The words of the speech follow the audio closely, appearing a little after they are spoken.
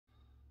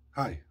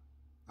Hi,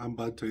 I'm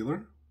Bud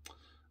Taylor,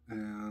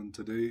 and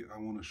today I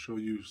want to show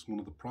you one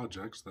of the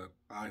projects that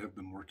I have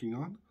been working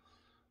on.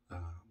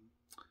 Um,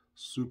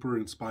 Super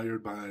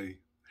inspired by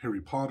Harry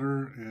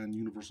Potter and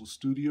Universal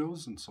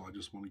Studios, and so I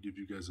just want to give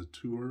you guys a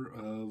tour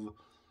of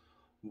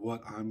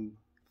what I'm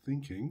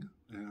thinking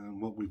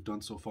and what we've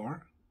done so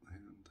far,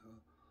 and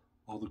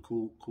all the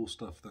cool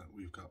stuff that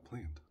we've got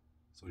planned.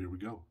 So here we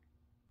go.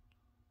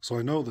 So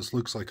I know this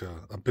looks like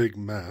a big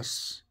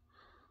mess,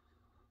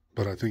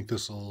 but I think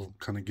this will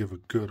kind of give a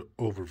good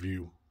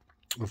overview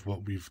of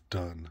what we've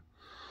done.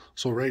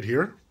 So right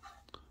here,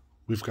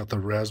 we've got the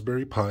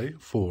Raspberry Pi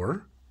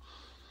 4.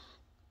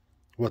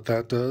 What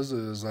that does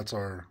is that's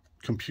our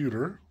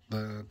computer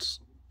that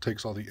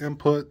takes all the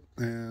input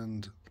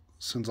and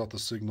sends out the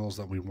signals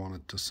that we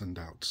wanted to send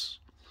out.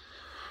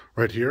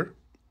 Right here,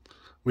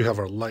 we have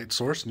our light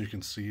source, and you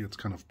can see it's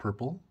kind of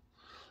purple.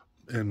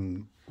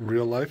 In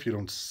real life, you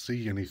don't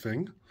see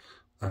anything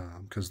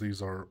because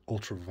these are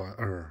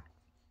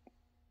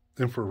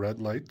infrared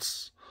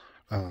lights,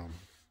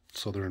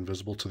 so they're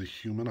invisible to the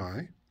human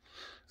eye.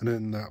 And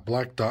then that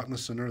black dot in the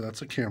center,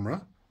 that's a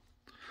camera.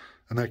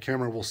 And that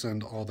camera will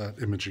send all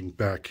that imaging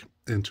back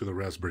into the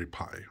Raspberry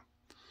Pi.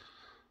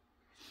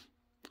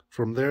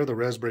 From there, the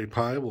Raspberry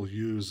Pi will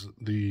use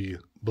the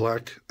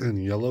black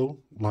and yellow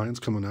lines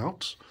coming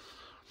out,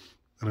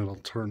 and it'll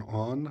turn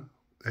on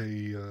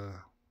a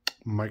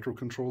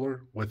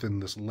microcontroller within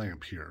this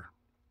lamp here.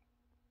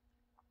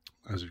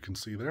 As you can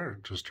see there,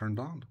 it just turned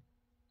on.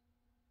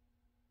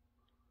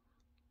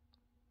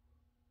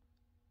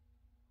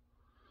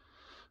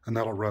 And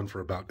that'll run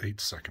for about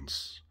 8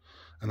 seconds.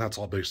 And that's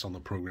all based on the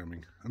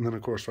programming. And then,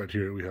 of course, right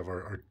here we have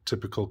our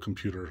typical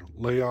computer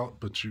layout,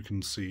 but you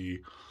can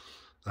see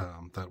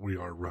that we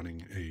are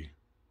running a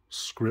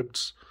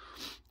script,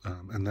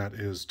 and that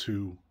is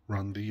to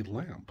run the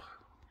lamp.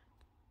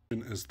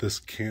 Is this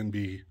can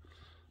be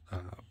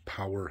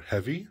power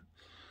heavy,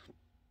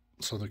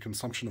 so the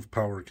consumption of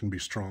power can be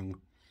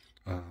strong.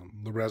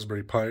 The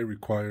Raspberry Pi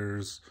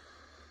requires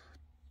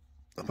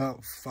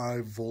about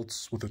 5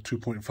 volts with a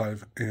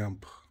 2.5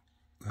 amp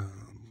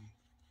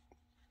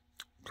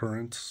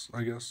current,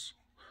 I guess.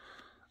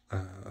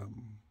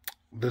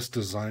 This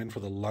design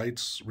for the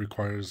lights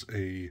requires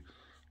a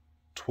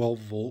 12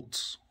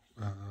 volts,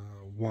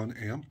 1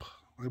 amp,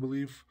 I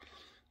believe.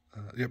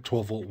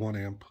 12 volt, 1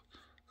 amp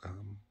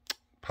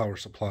power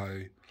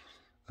supply.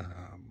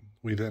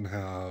 We then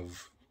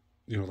have,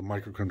 the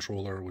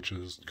microcontroller, which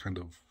is kind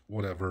of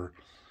whatever.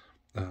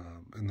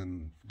 And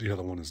then the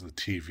other one is the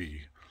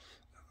TV.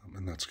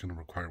 And that's going to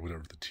require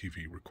whatever the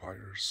TV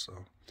requires.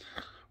 So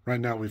right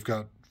now we've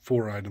got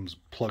 4 items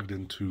plugged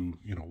into,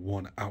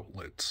 one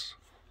outlet.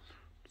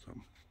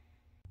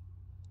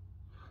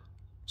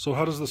 So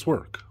how does this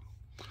work?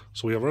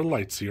 So we have our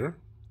lights here,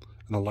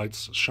 and the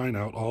lights shine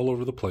out all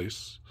over the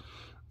place,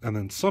 and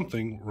then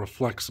something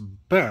reflects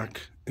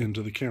back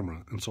into the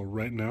camera. And so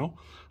right now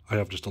I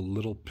have just a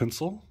little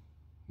pencil.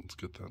 Let's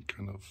get that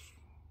kind of,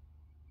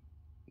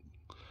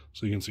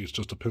 so you can see it's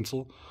just a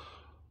pencil.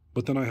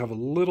 But then I have a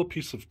little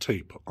piece of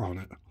tape on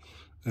it,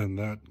 and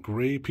that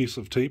gray piece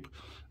of tape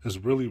is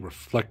really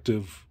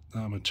reflective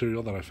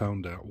material that I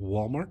found at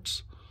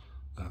Walmart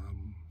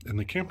in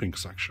the camping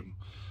section.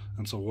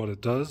 And so what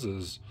it does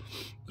is,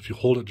 if you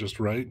hold it just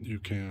right, you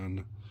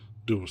can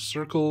do a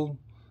circle,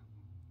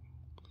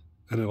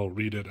 and it'll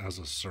read it as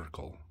a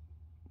circle.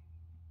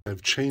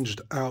 I've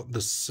changed out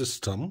the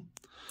system,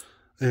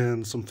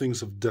 and some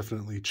things have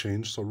definitely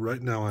changed. So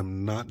right now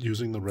I'm not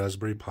using the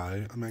Raspberry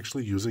Pi. I'm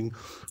actually using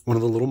one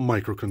of the little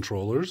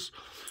microcontrollers,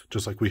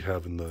 just like we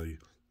have in the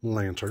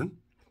lantern.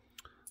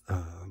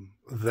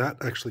 That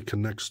actually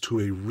connects to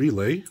a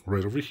relay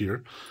right over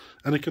here,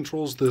 and it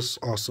controls this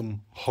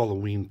awesome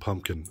Halloween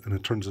pumpkin, and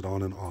it turns it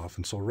on and off.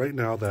 And so right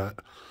now that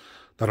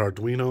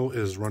Arduino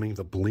is running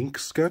the blink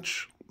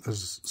sketch.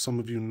 As some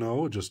of you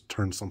know, it just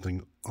turns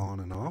something on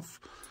and off.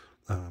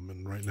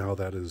 And right now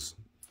that is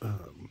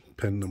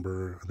pin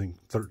number, I think,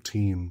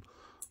 13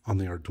 on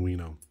the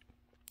Arduino.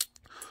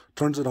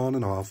 Turns it on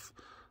and off,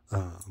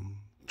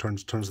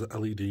 turns the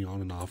LED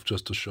on and off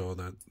just to show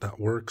that that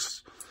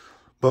works.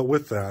 But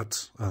with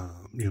that,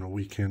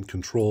 we can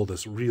control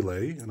this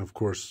relay. And of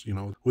course,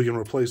 we can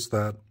replace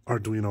that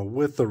Arduino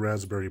with the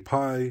Raspberry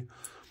Pi,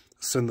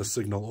 send the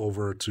signal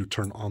over to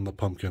turn on the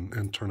pumpkin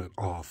and turn it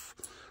off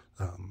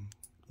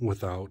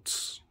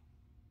without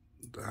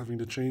having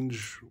to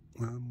change,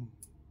 a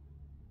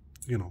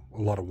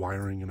lot of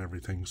wiring and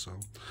everything. So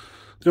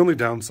the only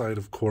downside,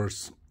 of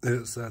course,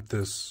 is that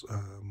this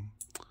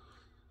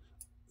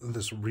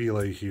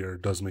relay here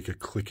does make a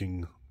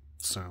clicking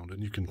sound,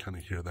 and you can kind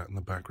of hear that in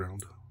the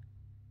background.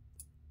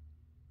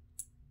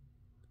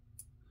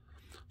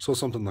 So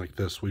something like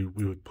this we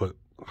would put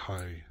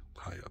high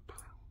up.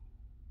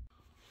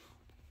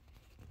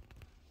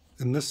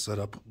 In this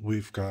setup,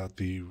 we've got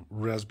the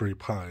Raspberry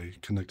Pi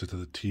connected to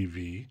the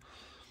TV,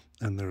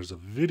 and there's a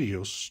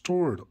video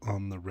stored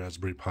on the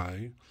Raspberry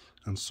Pi,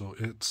 and so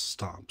it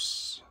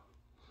stops.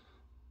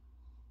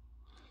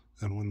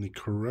 And when the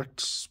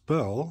correct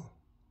spell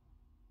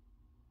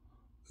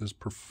is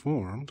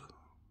performed.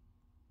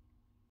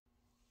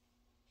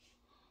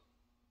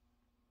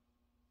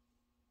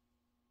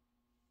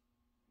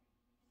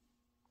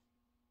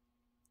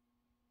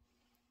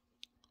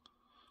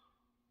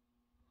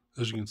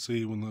 As you can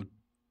see when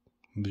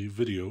the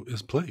video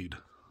is played.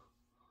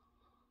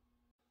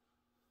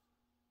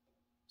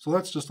 So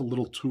that's just a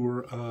little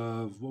tour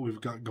of what we've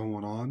got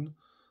going on.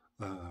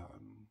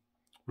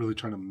 Really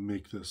trying to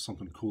make this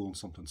something cool and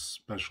something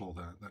special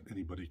that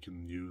anybody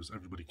can use,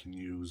 everybody can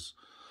use.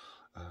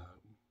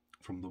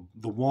 From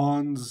the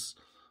wands,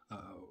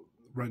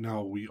 right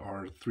now we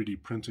are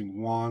 3D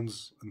printing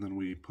wands, and then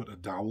we put a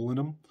dowel in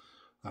them.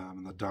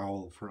 And the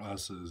dowel for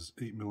us is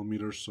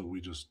 8mm, so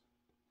we just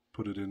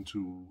put it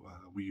into,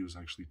 we use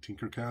actually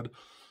Tinkercad,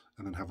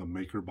 and then have a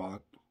MakerBot,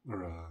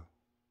 or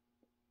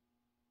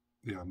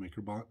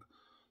MakerBot,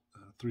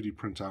 3D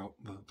print out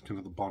the kind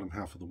of the bottom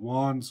half of the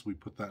wands. We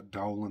put that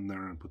dowel in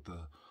there and put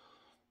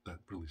that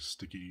really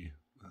sticky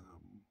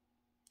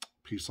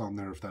piece on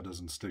there. If that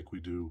doesn't stick, we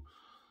do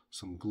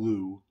some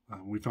glue.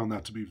 We found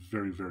that to be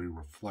very, very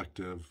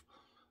reflective,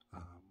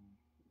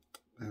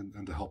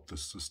 and to help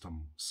this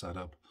system set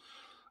up.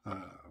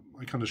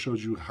 I kind of showed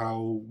you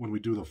how when we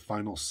do the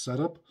final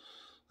setup,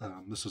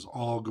 this is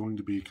all going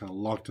to be kind of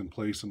locked in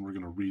place, and we're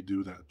going to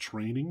redo that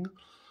training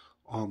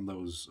on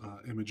those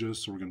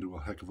images. So we're going to do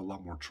a heck of a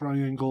lot more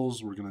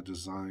triangles. We're going to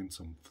design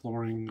some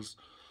floorings,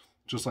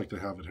 just like they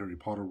have at Harry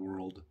Potter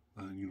World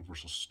and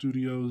Universal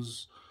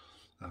Studios,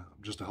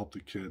 just to help the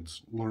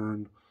kids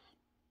learn.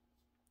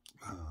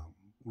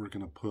 We're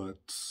going to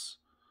put,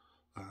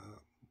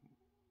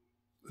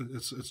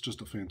 it's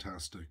just a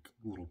fantastic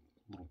little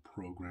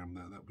program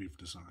that we've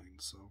designed.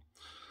 So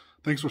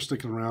thanks for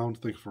sticking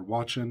around. Thanks for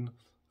watching.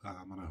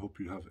 And I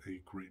hope you have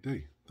a great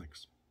day.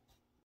 Thanks.